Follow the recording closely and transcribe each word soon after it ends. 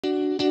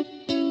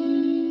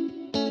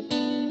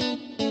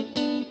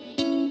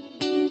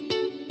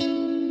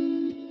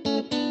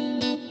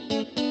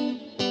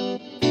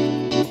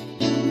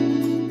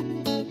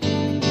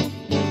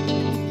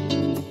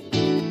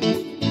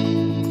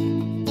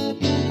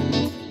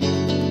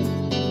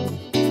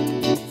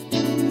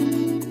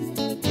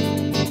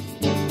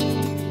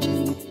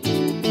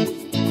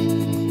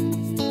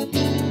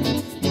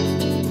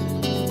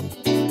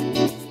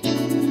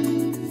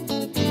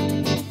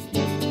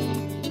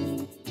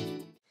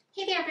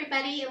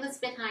everybody,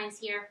 Elizabeth Hines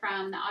here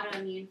from the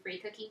Autoimmune Free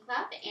Cooking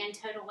Club and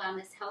Total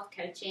Wellness Health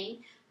Coaching.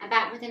 I'm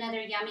back with another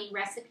yummy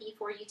recipe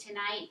for you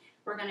tonight.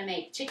 We're going to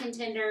make chicken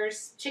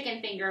tenders, chicken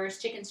fingers,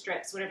 chicken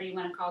strips, whatever you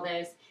want to call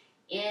those,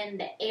 in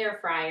the air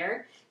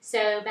fryer.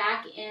 So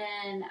back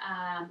in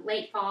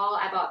late fall,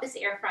 I bought this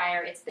air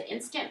fryer. It's the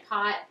Instant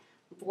Pot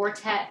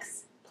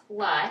Vortex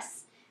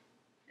Plus.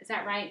 Is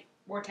that right?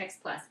 Vortex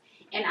Plus.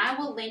 And I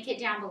will link it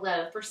down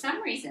below for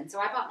some reason. So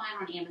I bought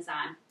mine on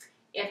Amazon.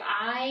 If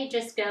I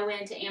just go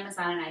into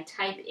Amazon and I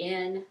type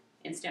in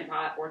Instant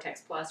Pot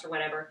Vortex Plus or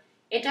whatever,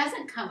 it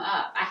doesn't come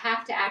up. I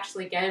have to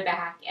actually go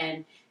back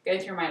and go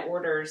through my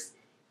orders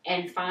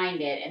and find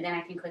it, and then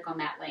I can click on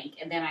that link,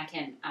 and then I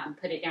can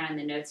put it down in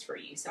the notes for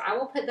you. So I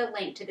will put the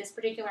link to this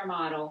particular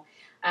model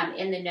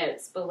in the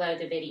notes below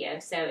the video.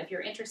 So if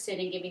you're interested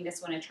in giving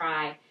this one a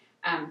try,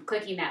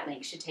 clicking that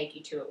link should take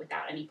you to it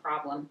without any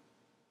problem.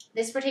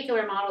 This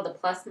particular model, the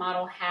Plus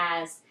model,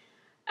 has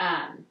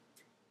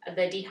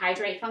the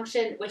dehydrate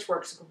function, which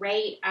works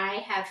great.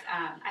 I've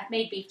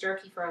made beef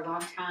jerky for a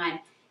long time,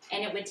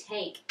 and it would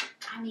take,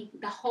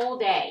 the whole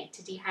day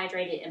to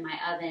dehydrate it in my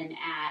oven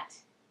at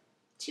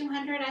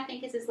 200, I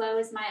think is as low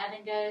as my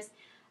oven goes.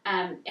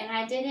 And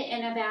I did it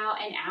in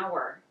about an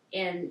hour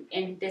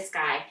in this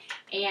guy.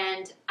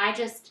 And I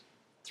just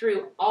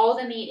threw all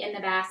the meat in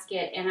the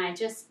basket, and I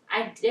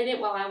did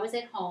it while I was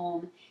at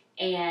home,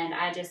 and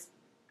I just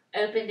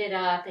opened it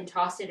up and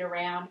tossed it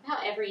around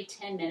about every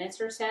 10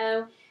 minutes or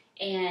so.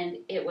 And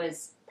it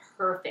was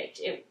perfect.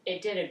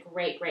 It did a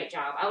great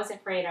job. I was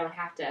afraid I would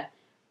have to,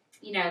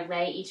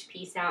 lay each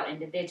piece out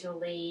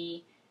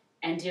individually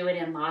and do it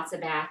in lots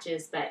of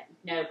batches, but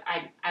nope,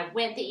 I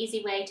went the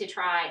easy way to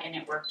try, and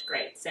it worked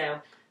great. So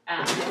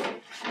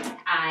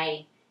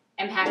I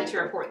am happy to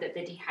report that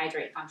the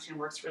dehydrate function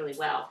works really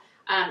well.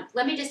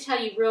 Let me just tell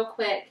you real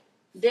quick,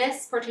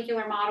 this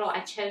particular model,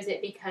 I chose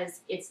it because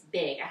it's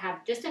big. I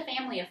have just a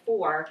family of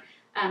 4,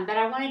 but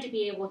I wanted to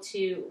be able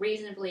to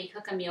reasonably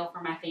cook a meal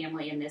for my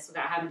family in this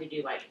without having to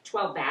do like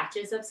 12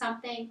 batches of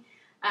something.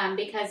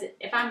 Because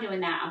if I'm doing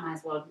that, I might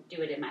as well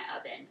do it in my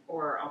oven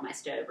or on my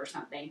stove or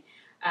something.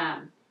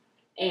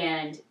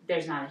 And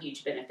there's not a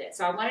huge benefit.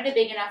 So I wanted a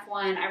big enough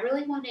one. I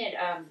really wanted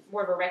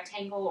more of a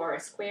rectangle or a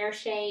square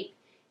shape,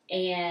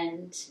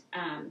 and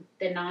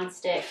the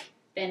nonstick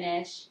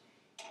finish.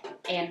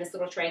 And this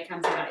little tray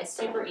comes out. It's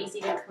super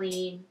easy to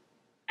clean.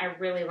 I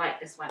really like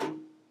this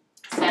one.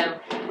 So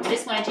I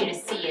just wanted you to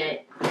see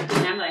it,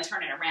 and I'm going to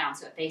turn it around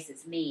so it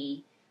faces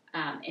me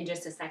in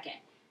just a second.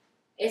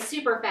 It's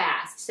super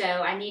fast, so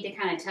I need to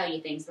kind of tell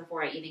you things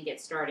before I even get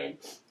started.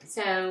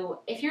 So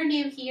if you're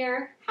new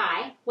here,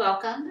 hi,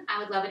 welcome. I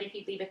would love it if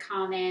you'd leave a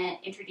comment,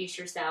 introduce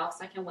yourself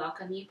so I can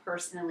welcome you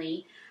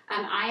personally.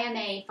 I am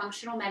a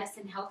functional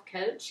medicine health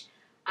coach.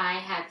 I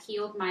have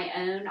healed my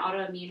own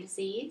autoimmune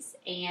disease,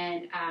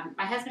 and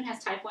my husband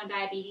has type 1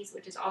 diabetes,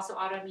 which is also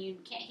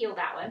autoimmune. Can't heal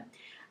that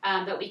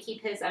one, but we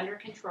keep his under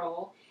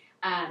control.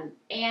 And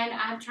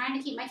I'm trying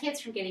to keep my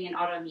kids from getting an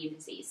autoimmune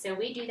disease. So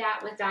we do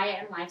that with diet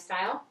and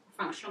lifestyle,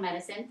 functional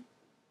medicine,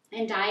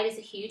 and diet is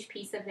a huge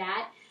piece of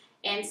that.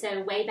 And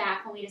so way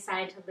back when we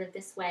decided to live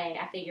this way,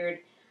 I figured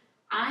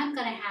I'm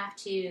going to have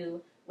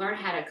to learn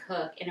how to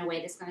cook in a way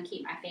that's going to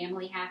keep my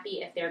family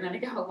happy if they're going to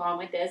go along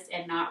with this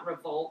and not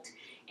revolt.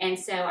 And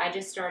so I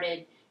just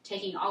started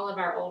taking all of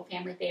our old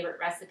family favorite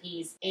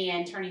recipes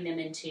and turning them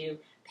into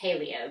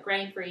paleo,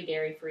 grain-free,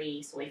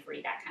 dairy-free,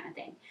 soy-free, that kind of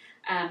thing.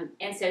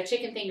 And so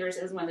chicken fingers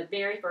is one of the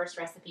very first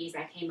recipes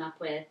I came up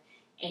with,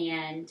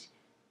 and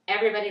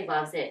everybody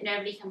loves it.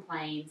 Nobody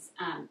complains.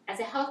 As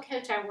a health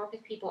coach, I work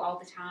with people all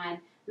the time,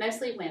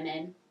 mostly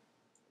women,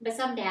 but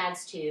some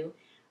dads too,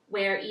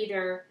 where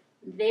either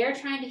they're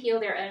trying to heal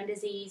their own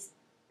disease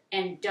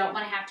and don't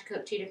want to have to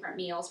cook 2 different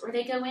meals, or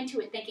they go into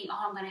it thinking,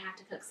 oh, I'm going to have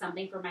to cook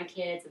something for my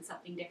kids and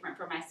something different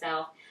for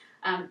myself,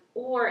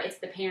 or it's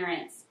the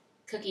parents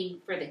cooking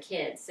for the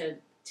kids, so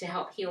to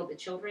help heal the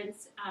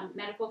children's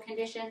medical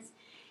conditions.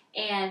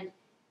 And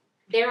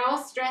they're all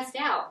stressed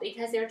out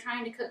because they're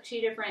trying to cook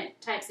 2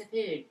 different types of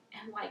food.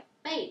 And I'm like,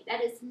 wait,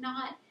 that is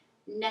not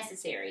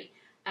necessary.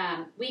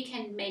 We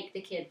can make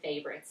the kid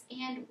favorites,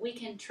 and we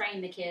can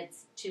train the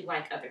kids to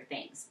like other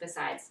things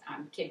besides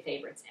kid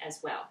favorites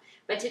as well.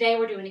 But today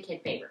we're doing a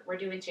kid favorite. We're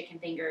doing chicken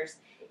fingers,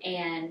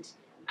 and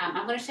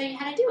I'm going to show you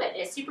how to do it.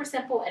 It's super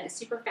simple and it's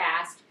super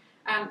fast.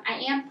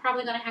 I am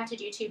probably going to have to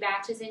do 2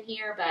 batches in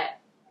here, but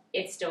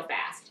it's still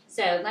fast.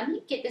 So let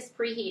me get this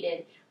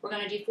preheated. We're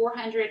going to do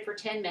 400 for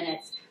 10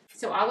 minutes.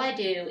 So all I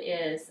do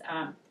is,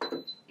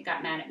 it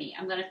got mad at me.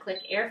 I'm going to click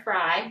air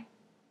fry.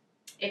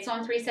 It's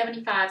on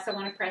 375, so I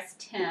want to press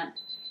temp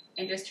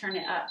and just turn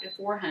it up to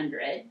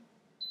 400.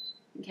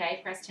 Okay,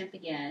 press temp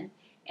again.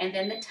 And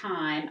then the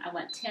time, I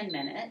want 10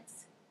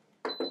 minutes.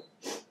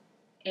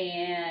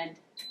 And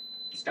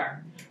start.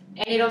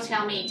 And it'll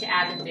tell me to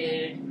add the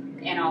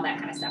food and all that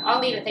kind of stuff.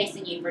 I'll leave it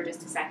facing you for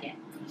just a second.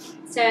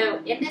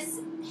 So in this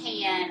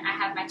pan, I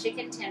have my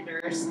chicken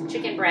tenders,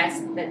 chicken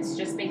breast that's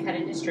just been cut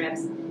into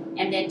strips,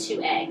 and then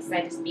 2 eggs.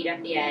 I just beat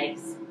up the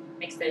eggs,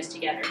 mix those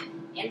together.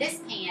 In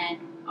this pan,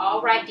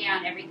 I'll write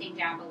down everything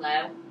down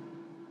below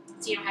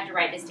so you don't have to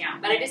write this down.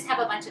 But I just have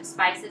a bunch of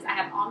spices. I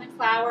have almond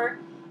flour,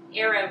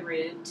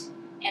 arrowroot,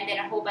 and then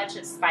a whole bunch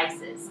of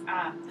spices.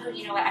 Oh,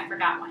 you know what? I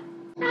forgot one.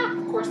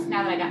 Of course,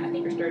 now that I got my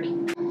fingers dirty.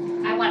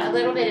 I want a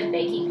little bit of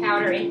baking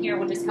powder in here.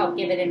 Will just help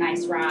give it a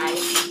nice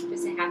rise.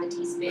 Just a half a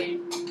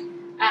teaspoon.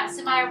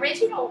 So my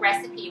original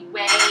recipe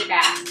way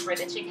back for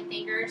the chicken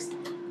fingers,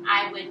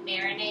 I would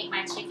marinate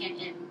my chicken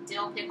in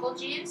dill pickle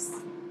juice,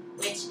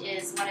 which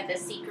is one of the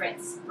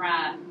secrets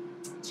from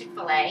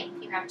Chick-fil-A,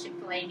 if you have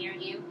Chick-fil-A near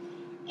you.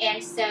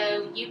 And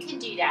so you can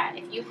do that.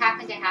 If you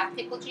happen to have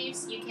pickle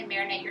juice, you can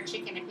marinate your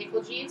chicken in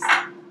pickle juice.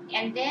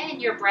 And then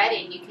your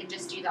breading, you can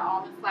just do the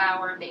almond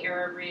flour, the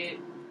arrowroot,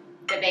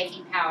 the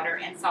baking powder,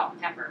 and salt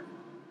and pepper.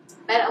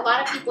 But a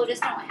lot of people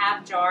just don't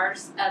have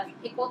jars of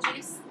pickle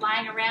juice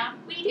lying around.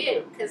 We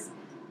do, because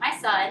my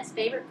son's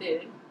favorite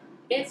food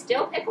is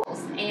dill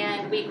pickles.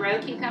 And we grow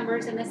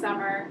cucumbers in the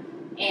summer,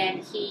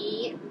 and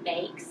he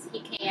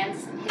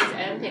cans his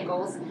own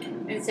pickles.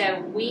 And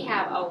so we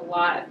have a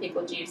lot of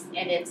pickle juice,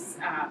 and it's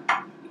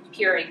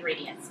pure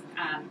ingredients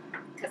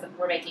because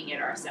we're making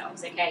it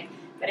ourselves, okay?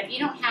 But if you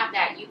don't have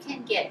that, you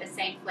can get the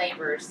same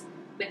flavors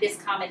with this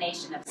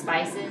combination of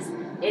spices.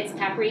 It's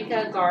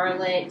paprika,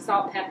 garlic,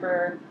 salt,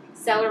 pepper,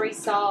 celery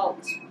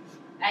salt,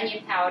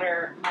 onion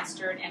powder,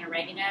 mustard, and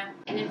oregano.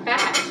 And in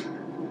fact,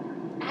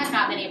 I have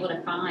not been able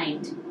to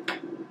find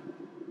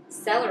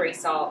celery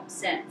salt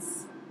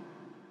since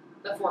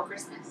before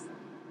Christmas.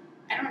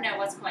 I don't know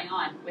what's going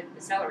on with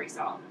the celery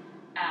salt,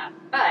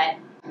 but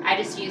I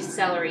just use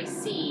celery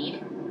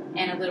seed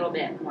and a little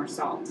bit more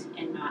salt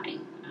in my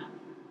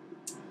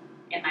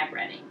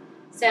breading.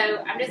 So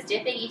I'm just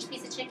dipping each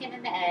piece of chicken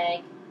in the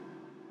egg.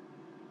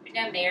 There's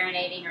no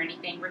marinating or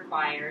anything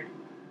required.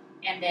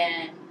 And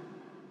then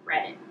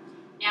bread it.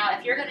 Now,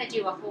 if you're going to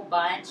do a whole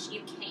bunch,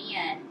 you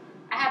can.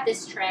 I have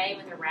this tray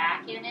with a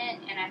rack in it,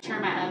 and I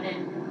turn my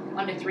oven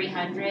onto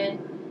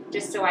 300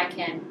 just so I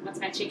can, once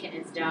my chicken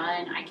is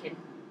done, I can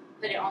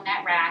put it on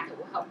that rack. It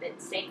will help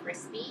it stay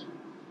crispy,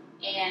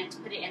 and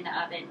put it in the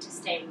oven to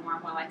stay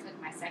warm while I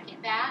cook my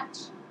second batch.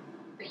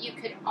 But you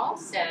could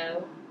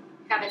also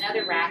have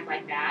another rack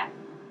like that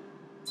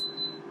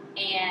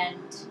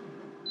and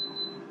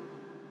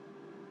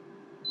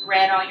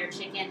bread all your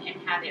chicken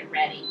and have it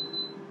ready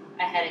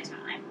ahead of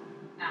time,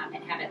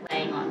 and have it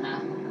laying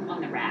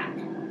on the rack.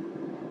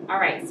 All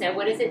right, so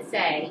what does it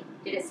say?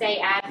 Did it say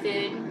add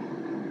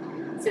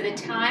food? So the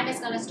time is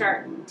going to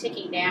start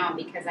ticking down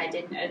because I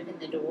didn't open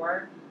the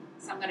door.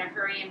 So I'm going to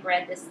hurry and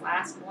bread this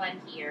last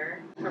one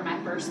here for my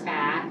first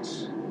batch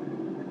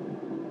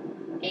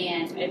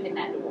and open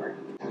that door.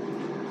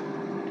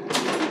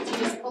 So you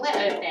just pull it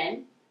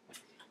open.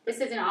 This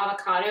is an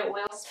avocado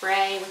oil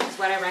spray, which is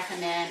what I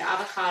recommend,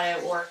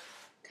 avocado or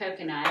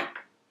coconut.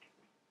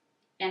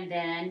 And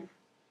then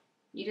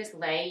you just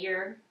lay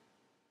your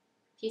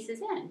pieces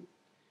in.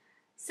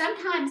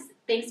 Sometimes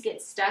things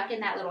get stuck in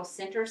that little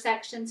center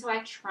section, so I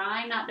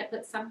try not to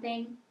put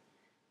something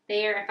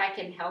there if I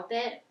can help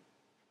it.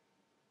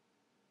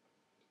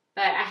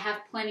 But I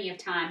have plenty of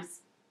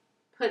times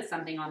put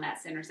something on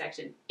that center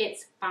section.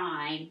 It's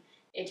fine.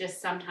 It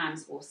just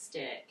sometimes will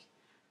stick.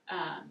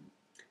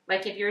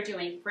 Like if you're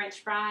doing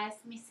French fries,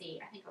 let me see,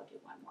 I think I'll do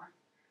one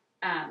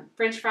more.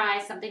 French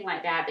fries, something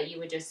like that you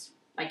would just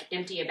like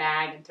empty a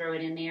bag and throw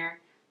it in there,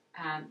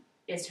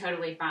 is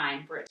totally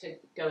fine for it to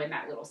go in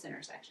that little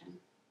center section.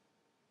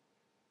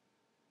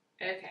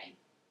 Okay,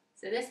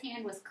 so this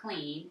hand was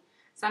clean.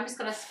 So I'm just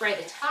going to spray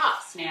the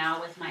tops now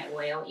with my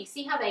oil. You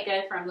see how they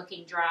go from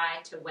looking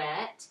dry to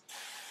wet?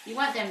 You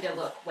want them to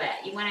look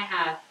wet. You want to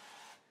have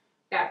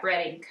that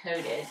breading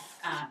coated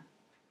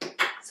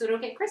so it'll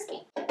get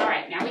crispy. All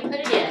right, now we put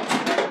it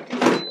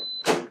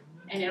in,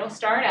 and it'll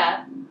start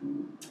up,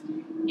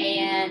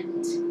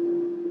 and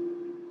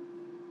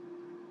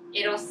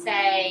it'll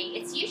say,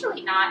 it's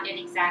usually not at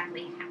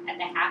exactly at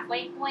the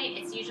halfway point.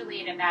 It's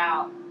usually at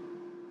about,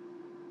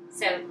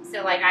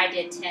 so like I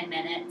did 10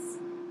 minutes.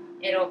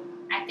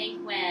 I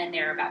think when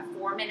there are about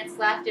 4 minutes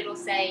left, it'll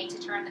say to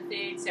turn the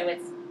food, so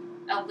it's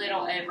a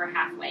little over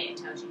halfway. It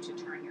tells you to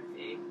turn your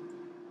food.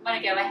 I'm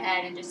going to go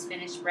ahead and just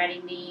finish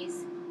breading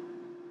these.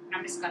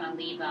 I'm just going to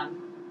leave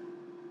them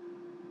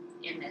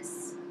in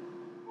this.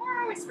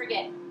 I always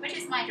forget which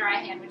is my dry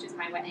hand, which is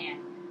my wet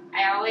hand.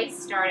 I always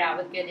start out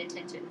with good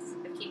intentions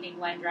of keeping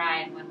one dry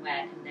and one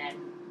wet, and then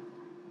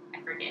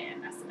I forget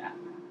and mess it up.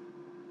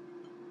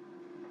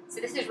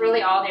 So this is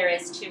really all there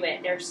is to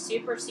it. They're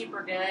super,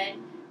 super good.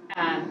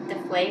 The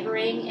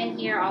flavoring in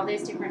here, all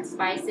those different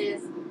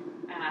spices,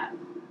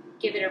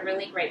 give it a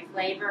really great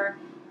flavor.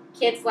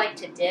 Kids like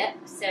to dip,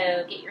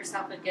 so get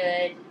yourself a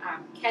good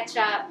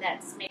ketchup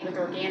that's made with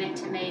organic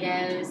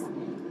tomatoes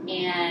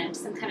and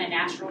some kind of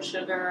natural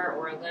sugar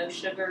or a low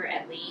sugar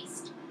at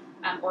least,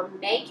 or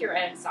make your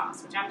own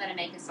sauce, which I'm going to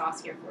make a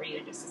sauce here for you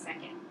in just a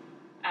second.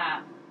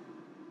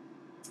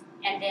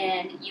 And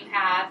then you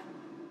have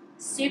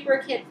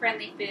super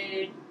kid-friendly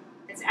food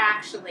that's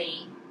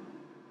actually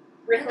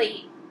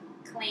really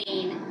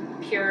clean,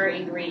 pure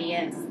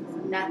ingredients,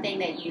 nothing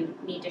that you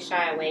need to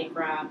shy away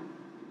from.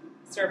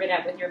 serve it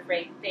up with your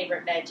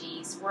favorite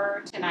veggies.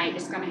 We're tonight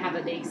just going to have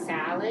a big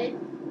salad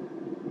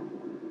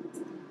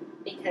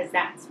because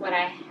that's what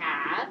I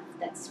have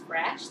that's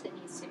fresh that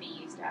needs to be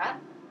used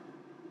up.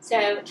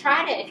 So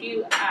try to, if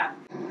you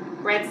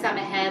bread some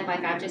ahead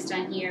like I've just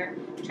done here,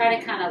 try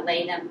to kind of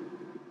lay them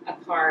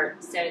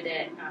apart so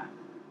that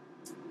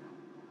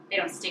they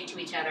don't stick to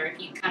each other. If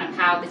you kind of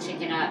pile the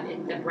chicken up,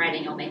 the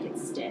breading will make it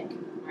stick.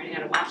 All right, I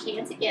got to wash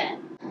hands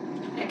again.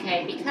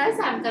 Okay, because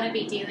I'm going to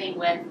be dealing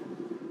with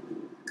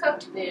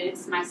cooked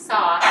foods, my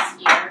sauce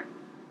here,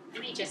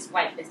 let me just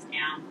wipe this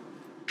down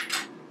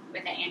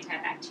with an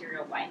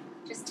antibacterial wipe,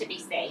 just to be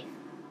safe.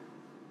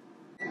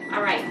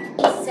 All right,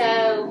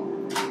 so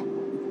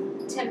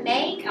to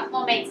make a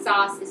homemade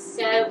sauce is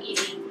so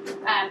easy.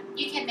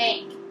 You can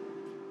make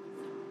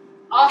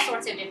all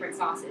sorts of different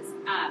sauces,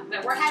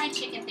 but we're having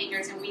chicken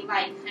fingers and we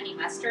like honey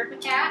mustard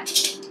with that.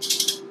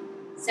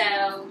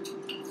 So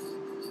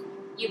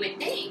you would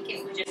think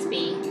it would just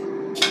be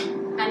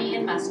honey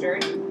and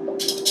mustard.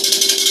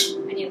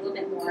 I need a little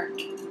bit more.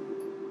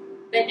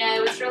 But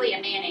no, it's really a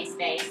mayonnaise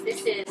base.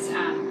 This is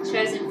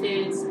Chosen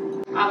Foods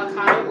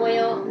avocado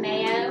oil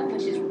mayo,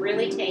 which is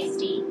really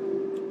tasty.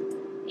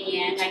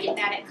 And I get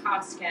that at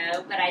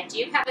Costco. But I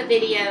do have a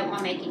video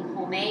on making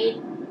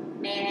homemade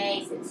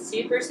mayonnaise. It's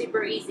super,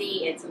 super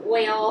easy. It's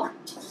oil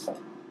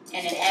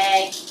and an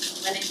egg,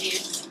 lemon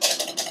juice,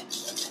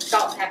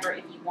 salt, pepper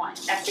if you want.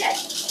 That's it.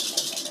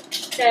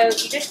 So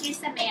you just use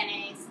some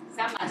mayonnaise,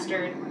 some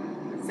mustard,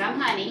 some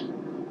honey,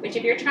 which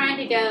if you're trying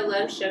to go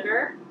low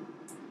sugar,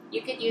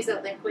 you could use a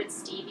liquid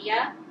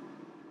stevia.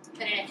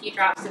 Put in a few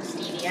drops of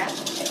stevia.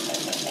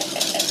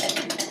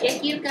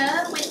 If you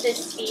go with the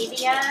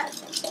stevia,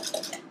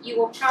 you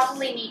will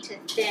probably need to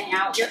thin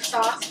out your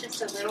sauce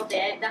just a little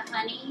bit. The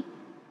honey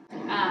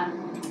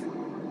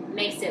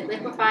makes it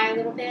liquefy a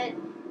little bit.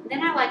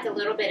 Then I like a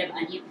little bit of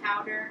onion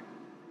powder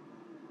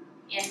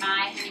in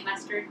my honey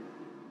mustard.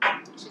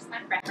 It's just my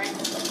preference.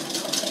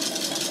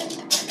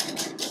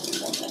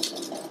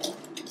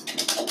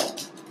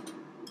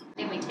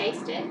 Then we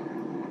taste it.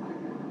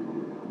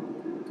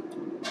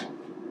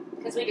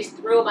 Because we just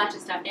threw a bunch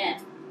of stuff in.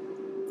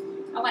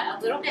 I want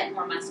a little bit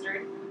more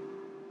mustard.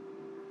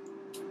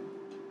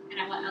 And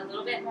I want a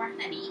little bit more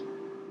honey.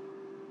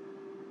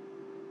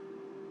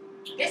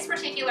 This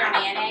particular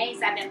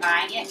mayonnaise, I've been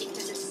buying it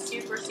because it's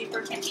super,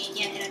 super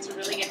convenient and it's a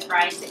really good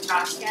price at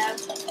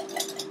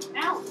Costco.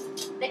 Now,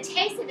 the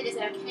taste of it is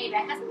okay, but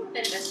it has a little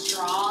bit of a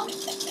strong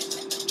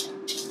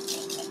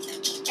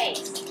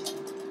taste.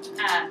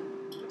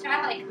 Which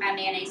I like my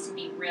mayonnaise to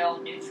be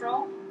real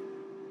neutral.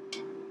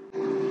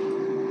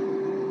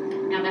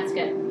 Now that's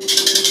good.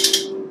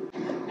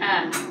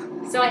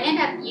 So I end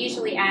up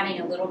usually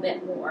adding a little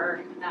bit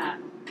more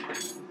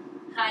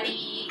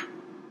honey,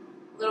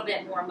 a little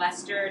bit more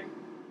mustard,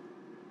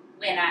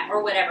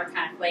 or whatever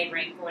kind of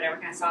flavoring for whatever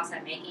kind of sauce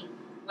I'm making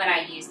when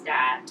I use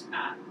that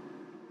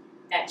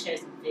that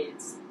Chosen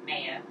Foods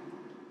mayo.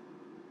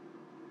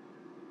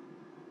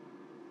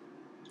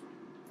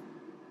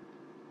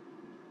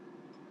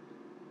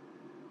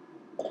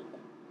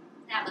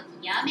 That looks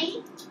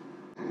yummy.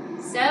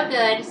 So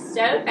good,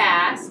 so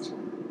fast,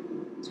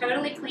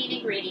 totally clean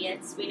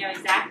ingredients. We know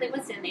exactly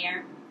what's in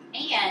there,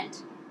 and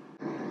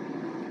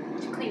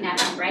to clean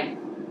that up, right?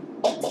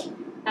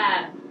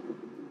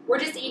 We're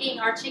just eating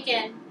our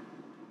chicken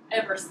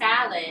over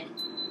salad,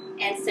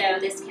 and so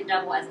this can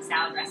double as a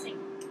salad dressing.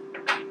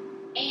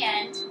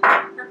 And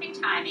perfect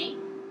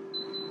timing.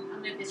 I'll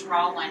move this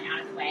raw one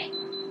out of the way.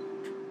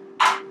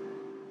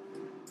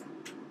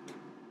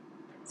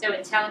 So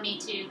it's telling me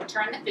to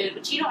return the food,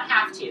 but you don't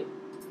have to.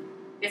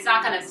 It's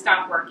not going to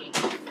stop working,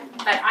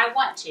 but I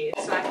want to,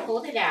 so I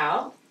pulled it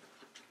out.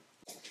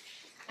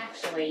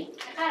 Actually,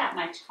 I got out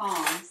my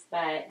tongs,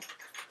 but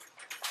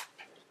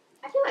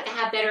I feel like I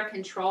have better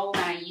control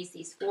when I use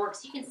these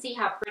forks. You can see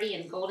how pretty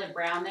and golden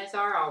brown those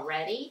are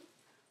already.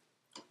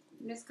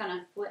 I'm just going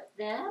to flip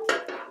them.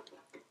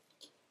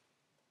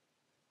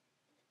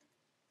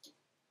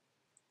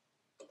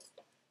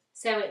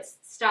 So it's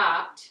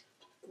stopped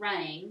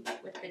running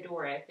with the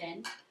door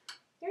open.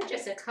 There are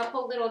just a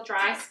couple little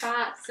dry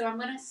spots, so I'm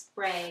going to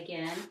spray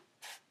again.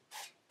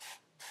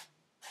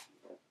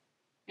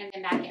 And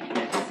then back in it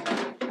goes.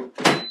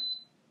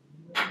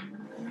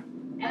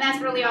 And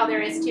that's really all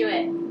there is to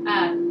it.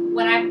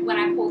 When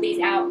I pull these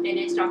out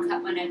finished, I'll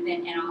cut one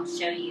open and I'll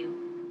show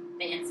you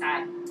the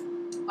inside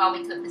while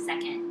we cook the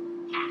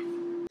second half.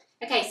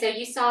 Okay, so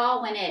you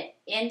saw when it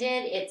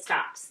ended, it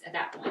stops at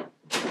that point.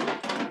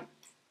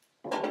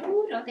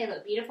 Ooh, don't they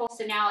look beautiful?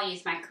 So now I'll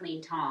use my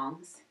clean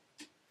tongs.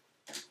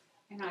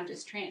 And I'll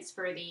just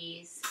transfer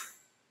these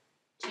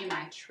to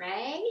my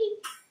tray.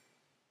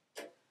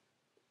 I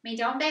mean,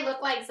 don't they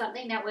look like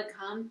something that would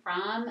come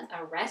from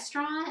a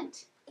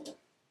restaurant?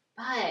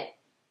 But,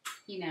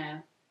 you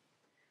know,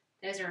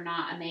 those are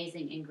not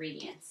amazing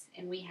ingredients.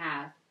 And we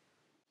have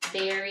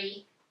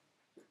very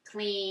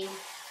clean,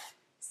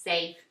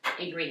 safe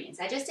ingredients.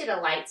 I just did a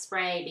light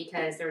spray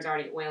because there's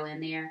already oil in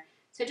there.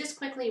 So just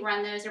quickly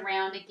run those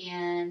around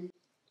again.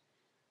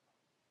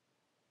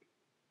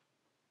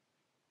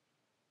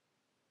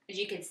 as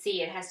you can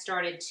see, it has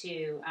started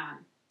to,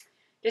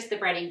 just the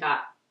breading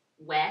got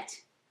wet.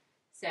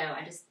 So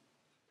I just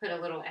put a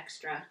little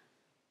extra.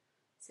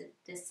 So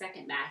this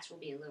second batch will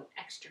be a little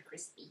extra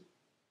crispy.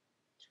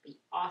 Which will be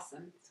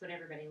awesome. That's what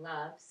everybody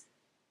loves.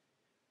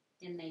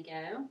 In they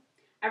go.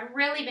 I've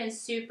really been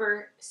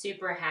super,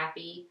 super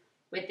happy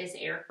with this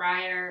air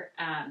fryer.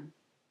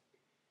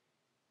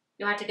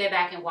 You'll have to go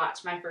back and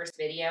watch my first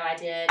video I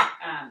did,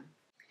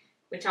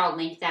 which I'll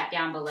link that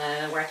down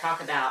below, where I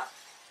talk about,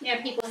 you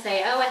know, people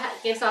say, oh, it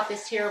gives off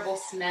this terrible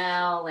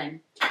smell,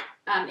 and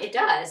it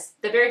does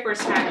the very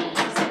first time you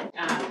use it.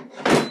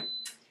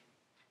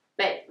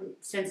 But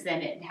since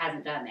then, it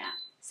hasn't done that.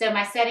 So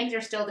my settings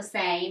are still the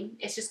same.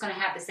 It's just going to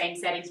have the same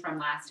settings from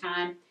last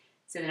time.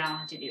 So then all I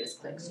have to do is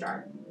click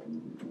start.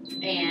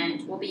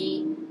 And we'll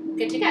be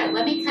good to go.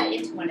 Let me cut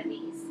into one of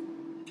these.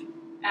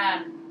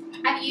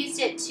 I've used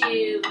it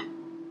to,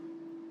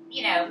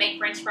 you know, make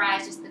French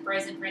fries, just the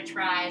frozen French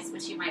fries,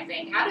 which you might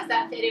think, how does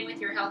that fit in with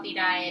your healthy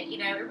diet? You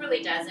know, it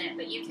really doesn't,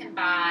 but you can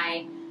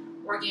buy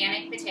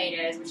organic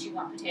potatoes, which you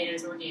want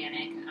potatoes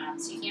organic.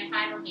 So you can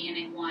find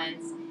organic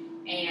ones,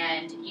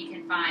 and you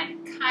can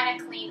find kind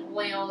of clean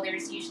oil.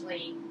 There's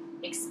usually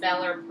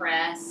expeller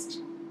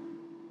pressed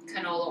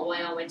canola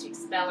oil, which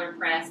expeller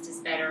pressed is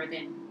better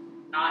than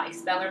not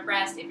expeller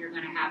pressed if you're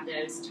going to have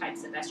those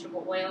types of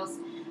vegetable oils.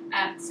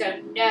 So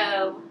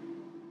no,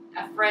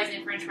 a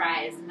frozen French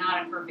fry is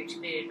not a perfect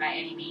food by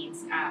any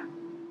means.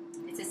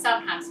 It's a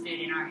sometimes food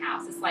in our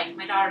house. It's like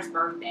my daughter's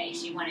birthday.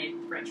 She wanted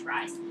French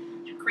fries,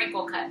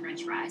 crinkle cut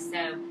French fries,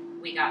 so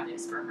we got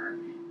those for her.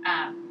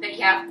 But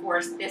yeah, of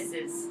course, this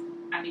is,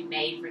 I mean,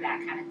 made for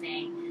that kind of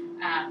thing.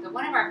 But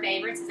one of our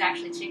favorites is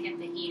actually chicken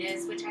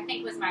fajitas, which I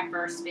think was my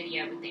first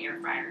video with the air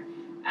fryer.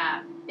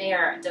 They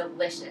are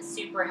delicious,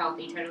 super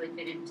healthy, totally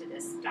fit into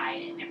this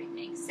diet and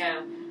everything.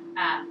 So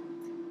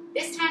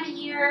this time of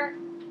year,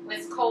 when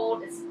it's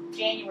cold, it's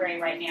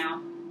January right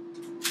now,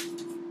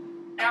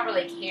 I don't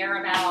really care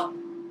about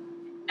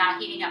not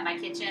heating up my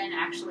kitchen.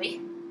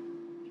 Actually,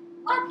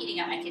 love heating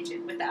up my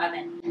kitchen with the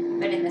oven.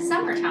 But in the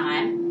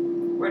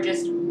summertime, or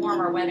just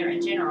warmer weather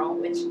in general,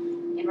 which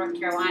in North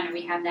Carolina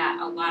we have that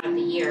a lot of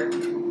the year,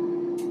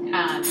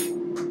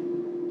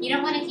 you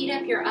don't want to heat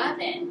up your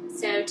oven.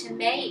 So to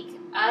make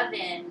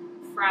oven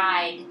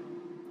fried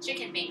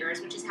chicken fingers,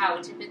 which is how I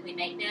would typically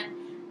make them,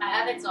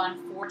 my oven's on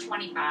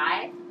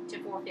 425 to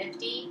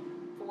 450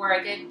 for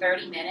a good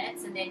 30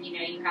 minutes, and then, you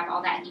know, you have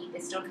all that heat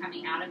that's still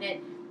coming out of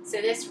it.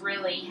 So this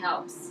really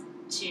helps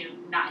to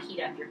not heat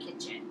up your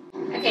kitchen.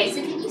 Okay,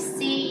 so can you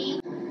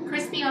see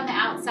crispy on the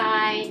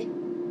outside,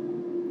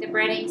 the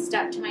breading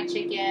stuck to my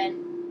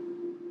chicken?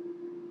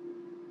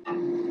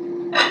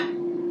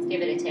 Let's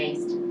give it a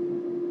taste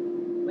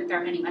with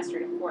our honey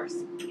mustard, of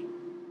course.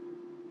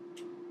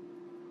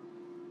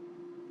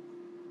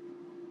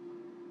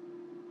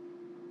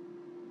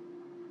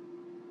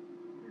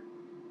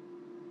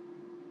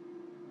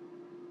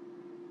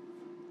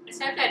 It's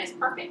so good. It's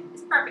perfect.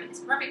 It's perfect. It's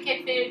perfect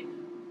kid food.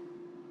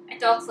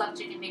 Adults love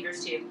chicken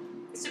fingers too.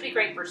 This would be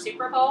great for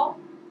Super Bowl.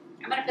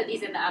 I'm going to put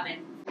these in the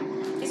oven.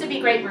 This would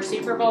be great for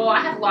Super Bowl. I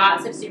have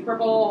lots of Super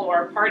Bowl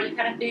or party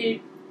kind of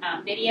food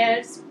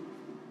videos.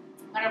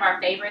 One of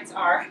our favorites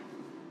are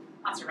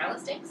mozzarella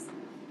sticks,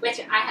 which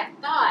I have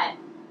thought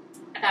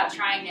about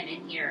trying them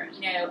in here.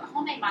 You know,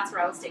 homemade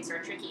mozzarella sticks are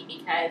tricky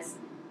because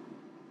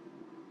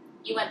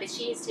you want the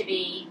cheese to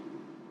be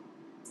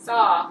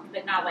soft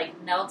but not like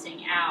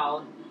melting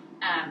out.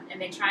 And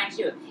then trying to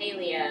do a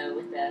paleo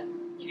with a,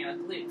 you know, a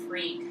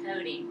gluten-free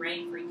coating,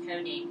 grain-free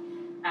coating,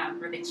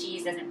 where the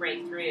cheese doesn't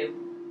break through.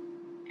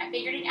 I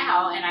figured it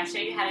out, and I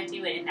showed you how to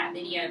do it in that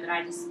video, but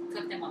I just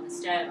cook them on the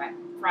stove. I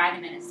fry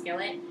them in a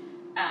skillet.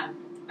 I'm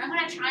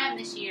going to try them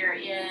this year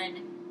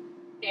in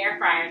the air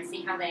fryer and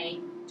see how they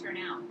turn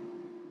out.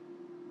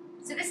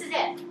 So this is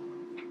it.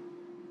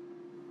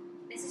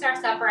 This is our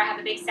supper. I have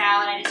a big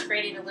salad. I just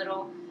grated a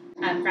little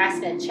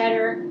grass-fed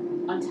cheddar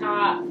on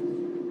top.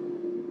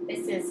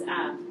 This is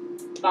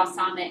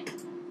balsamic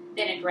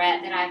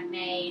vinaigrette that I've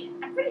made.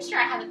 I'm pretty sure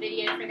I have a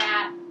video for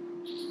that.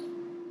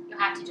 You'll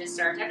have to just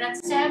search. I've done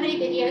so many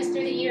videos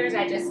through the years,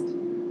 I just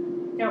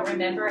don't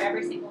remember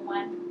every single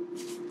one.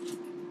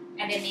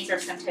 And then these are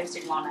some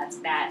toasted walnuts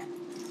that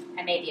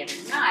I made the other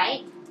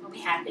night when we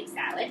had a big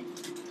salad.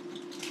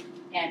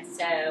 And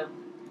so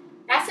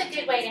that's a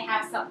good way to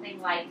have something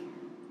like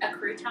a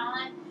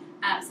crouton,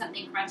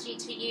 something crunchy,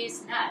 to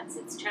use nuts.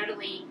 It's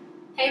totally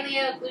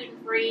paleo,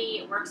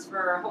 gluten-free. It works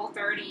for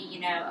Whole30, you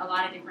know, a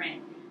lot of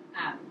different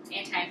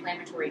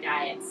anti-inflammatory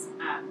diets.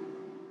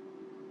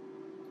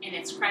 And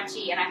it's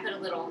crunchy, and I put a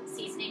little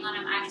seasoning on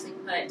them. I actually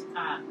put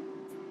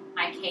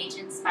my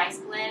Cajun spice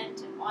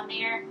blend on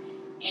there,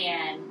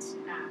 and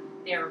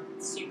they're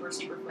super,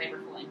 super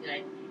flavorful and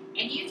good.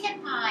 And you can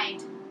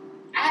find,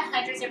 I have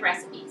hundreds of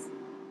recipes.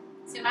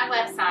 So my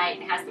website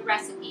has the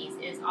recipes,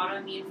 is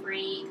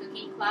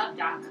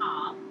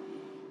autoimmunefreecookingclub.com,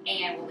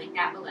 and we'll link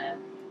that below.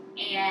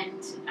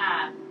 And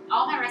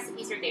all my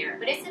recipes are there,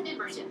 but it's a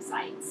membership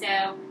site.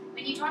 So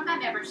when you join my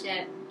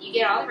membership, you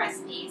get all the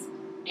recipes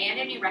and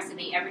a new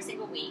recipe every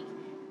single week,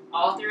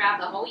 all throughout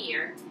the whole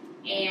year.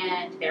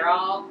 and they're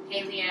all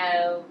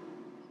paleo,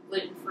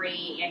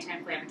 gluten-free,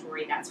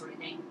 anti-inflammatory, that sort of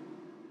thing.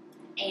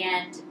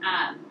 And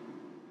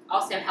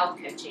also health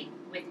coaching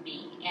with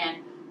me,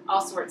 and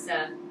all sorts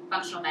of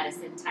functional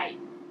medicine type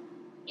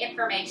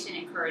information,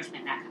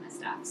 encouragement, that kind of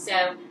stuff.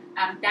 So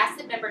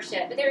that's the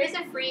membership. But there is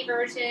a free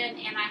version,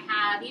 and I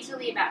have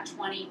usually about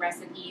 20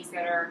 recipes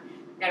that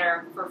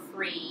are for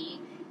free.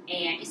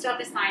 And you still have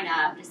to sign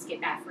up just to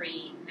get that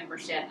free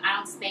membership. I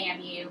don't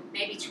spam you.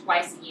 Maybe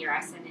twice a year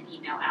I send an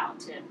email out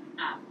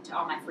to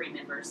all my free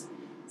members.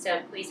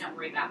 So please don't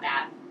worry about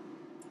that.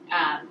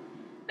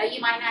 But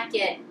you might not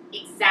get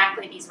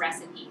exactly these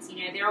recipes.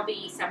 You know, there will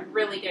be some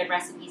really good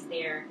recipes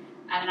there,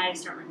 and I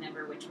just don't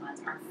remember which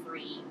ones are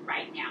free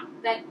right now.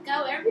 But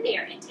go over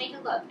there and take a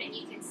look, and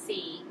you can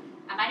see.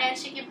 I know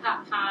chicken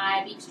pot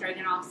pie, beef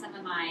stroganoff, some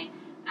of my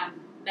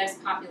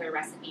most popular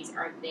recipes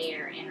are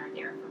there and are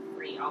there for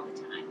free all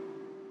the time.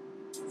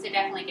 So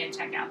definitely go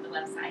check out the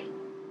website.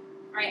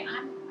 All right,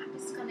 I'm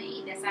just going to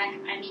eat this.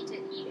 I need to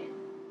eat it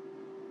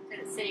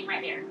because it's sitting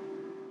right there.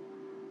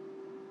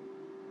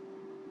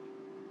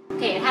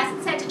 Okay, it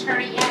hasn't set to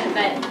turn it yet,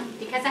 but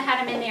because I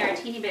had them in there a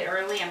teeny bit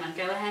early, I'm going to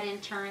go ahead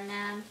and turn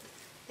them.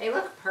 They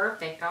look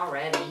perfect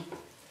already.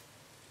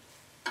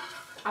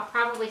 I'll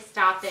probably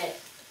stop it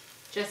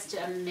just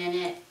a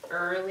minute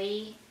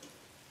early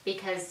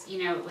because,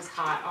 you know, it was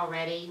hot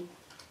already.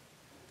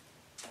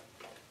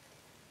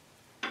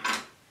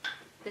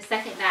 The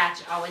second batch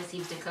always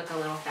seems to cook a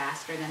little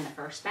faster than the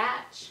first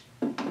batch.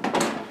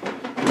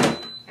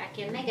 Back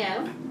in they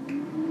go.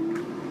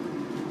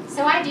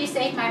 So I do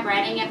save my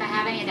breading if I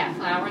have any of that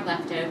flour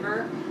left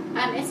over.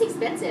 It's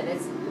expensive.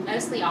 It's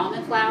mostly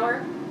almond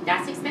flour.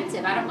 That's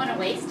expensive. I don't want to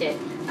waste it.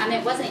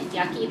 It wasn't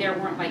yucky. There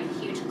weren't like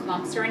huge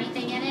clumps or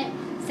anything in it.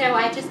 So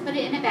I just put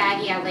it in a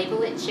baggie. I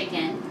label it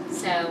chicken.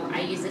 So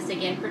I use this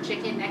again for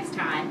chicken next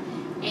time.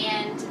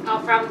 And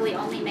I'll probably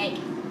only make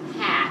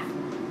half.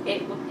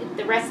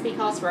 The recipe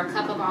calls for a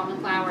cup of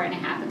almond flour and a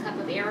half a cup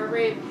of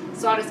arrowroot.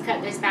 So I'll just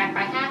cut this back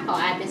by half. I'll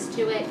add this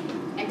to it.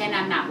 And then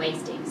I'm not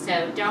wasting.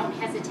 So don't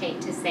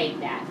hesitate to save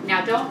that.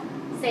 Now don't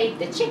save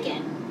the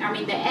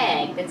the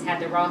egg that's had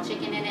the raw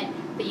chicken in it,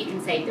 but you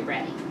can save the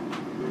breading.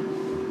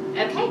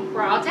 Okay,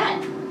 we're all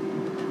done.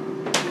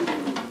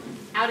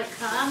 Out it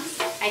comes.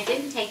 I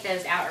didn't take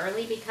those out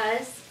early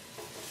because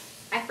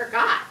I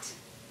forgot.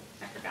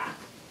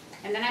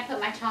 And then I put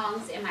my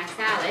tongs in my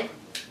salad.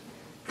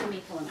 Let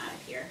me pull them out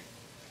of here.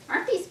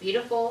 Aren't these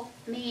beautiful?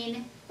 I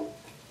mean,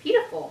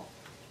 beautiful.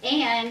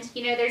 And,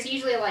 you know, there's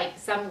usually like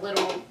some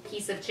little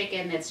piece of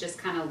chicken that's just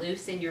kind of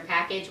loose in your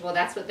package. Well,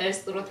 that's what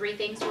those little 3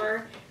 things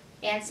were.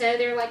 And so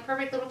they're like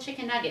perfect little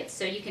chicken nuggets.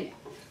 So you can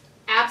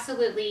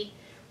absolutely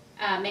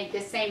make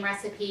this same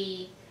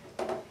recipe,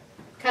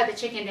 cut the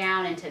chicken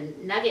down into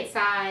nugget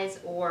size,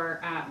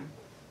 or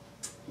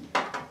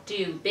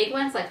do big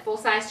ones like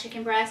full-size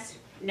chicken breast.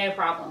 No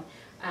problem.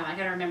 I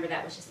gotta remember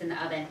that was just in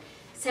the oven.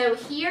 So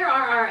here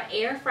are our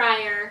air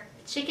fryer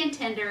chicken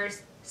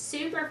tenders,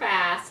 super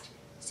fast,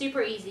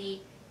 super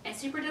easy, and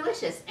super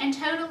delicious, and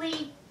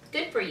totally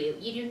good for you.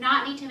 You do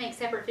not need to make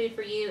separate food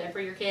for you and for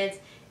your kids.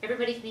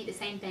 Everybody can eat the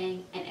same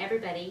thing, and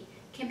everybody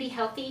can be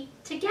healthy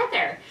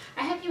together.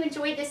 I hope you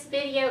enjoyed this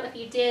video. If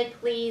you did,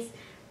 please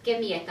give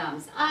me a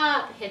thumbs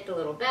up, hit the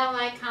little bell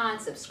icon,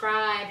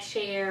 subscribe,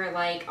 share,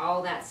 like,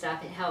 all that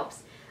stuff. It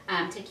helps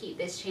to keep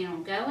this channel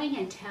going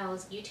and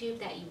tells YouTube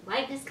that you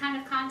like this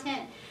kind of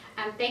content.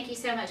 Thank you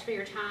so much for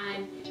your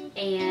time,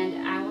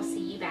 and I will see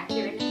you back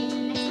here in the